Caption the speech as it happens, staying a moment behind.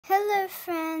Hello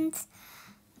friends,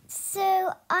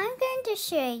 so I'm going to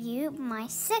show you my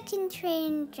second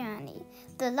train journey.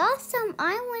 The last time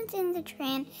I went in the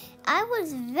train, I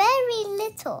was very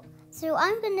little, so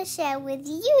I'm going to share with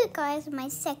you guys my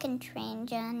second train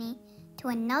journey to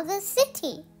another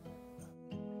city.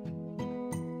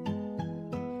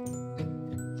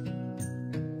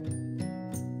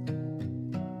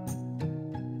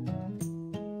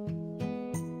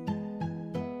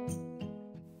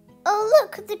 Oh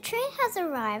look, the train has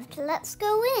arrived. Let's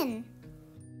go in.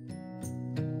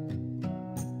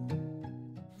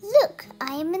 Look,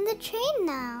 I am in the train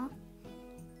now.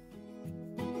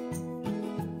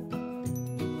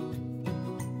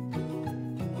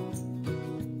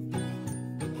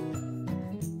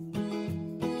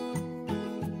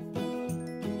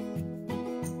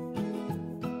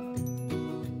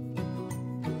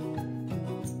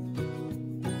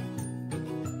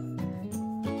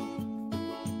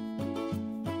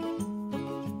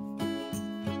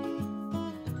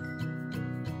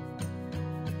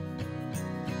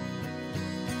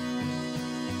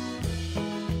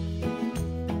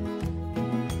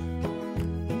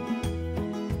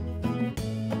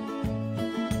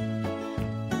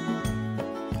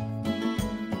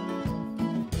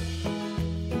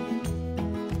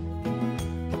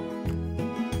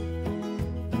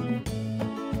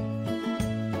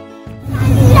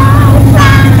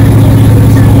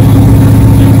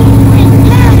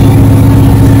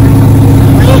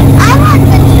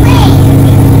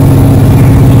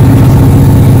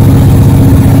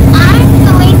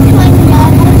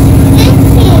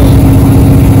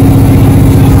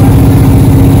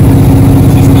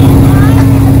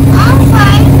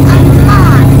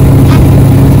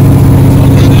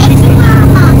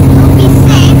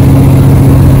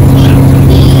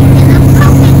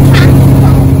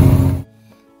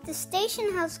 The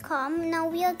station has come. Now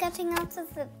we are getting out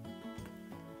of the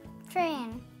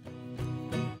train.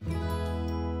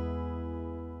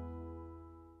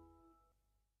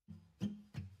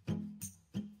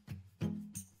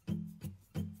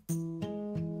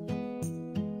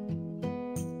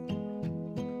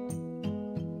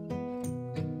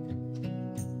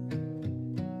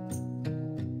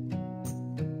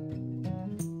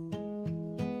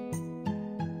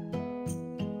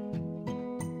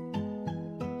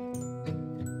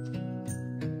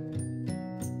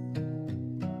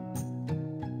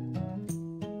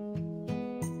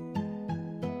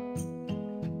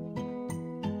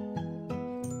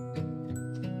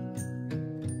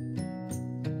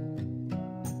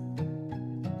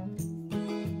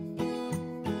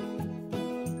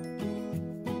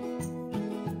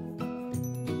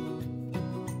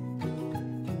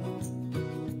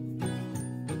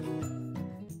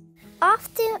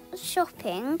 After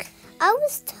shopping, I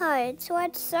was tired, so I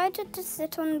decided to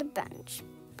sit on the bench.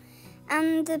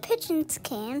 And the pigeons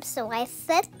came, so I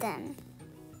fed them.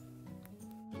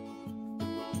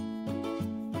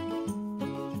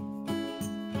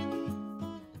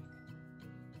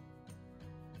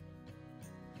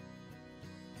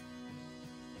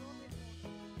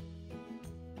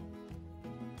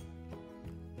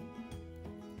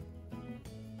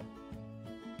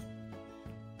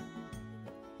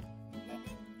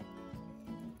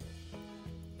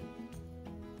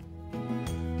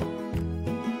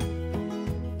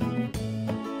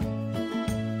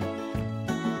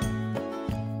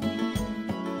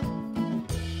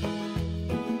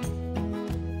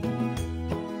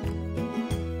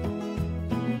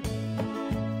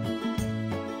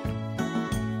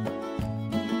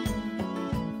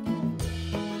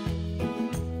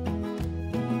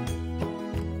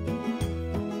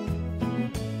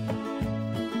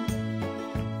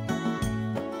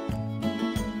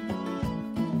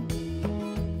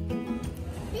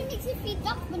 Feed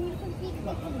up when you can feed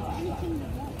pigeons anything you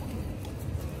want.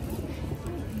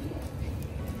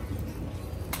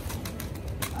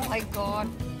 Oh my god.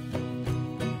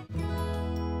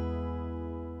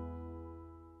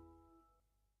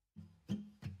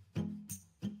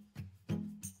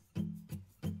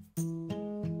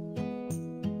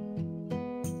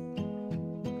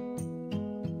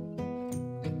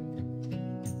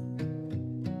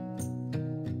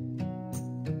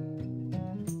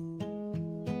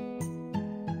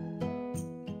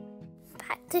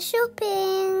 To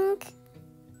shopping.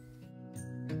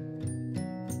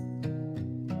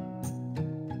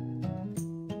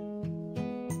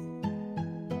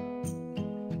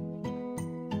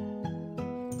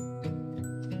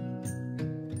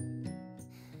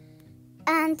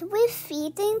 And we're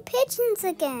feeding pigeons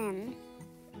again.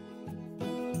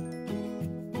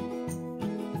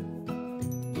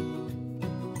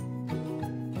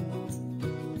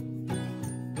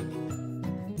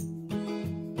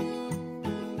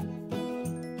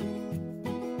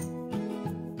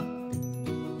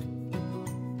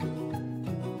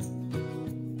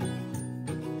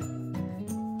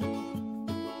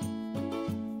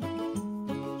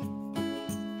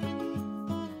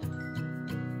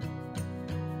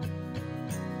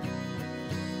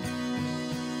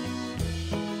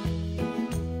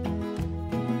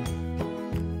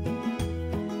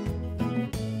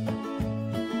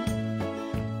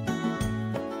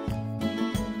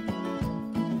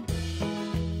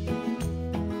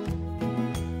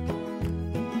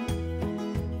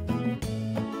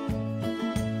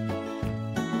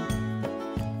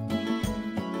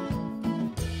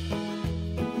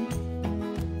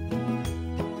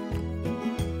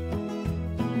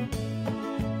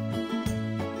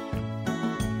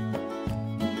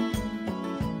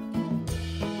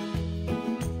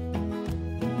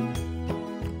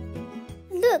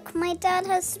 my dad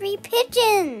has 3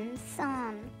 pigeons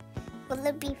on. Will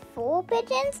it be 4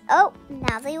 pigeons? Oh,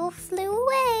 now they all flew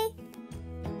away.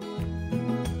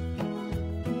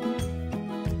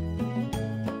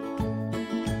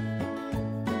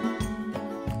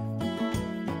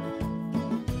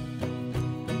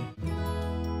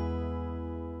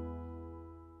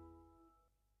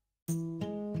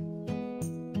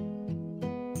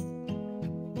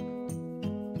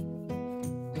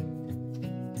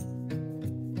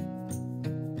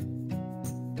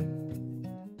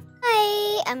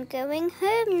 I'm going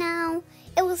home now.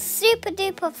 It was super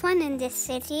duper fun in this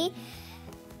city.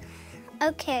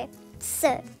 Okay,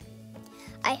 so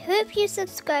I hope you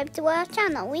subscribe to our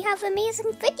channel. We have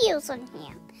amazing videos on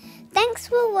here. Thanks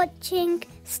for watching.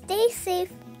 Stay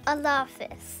safe. Allah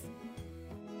Hafiz.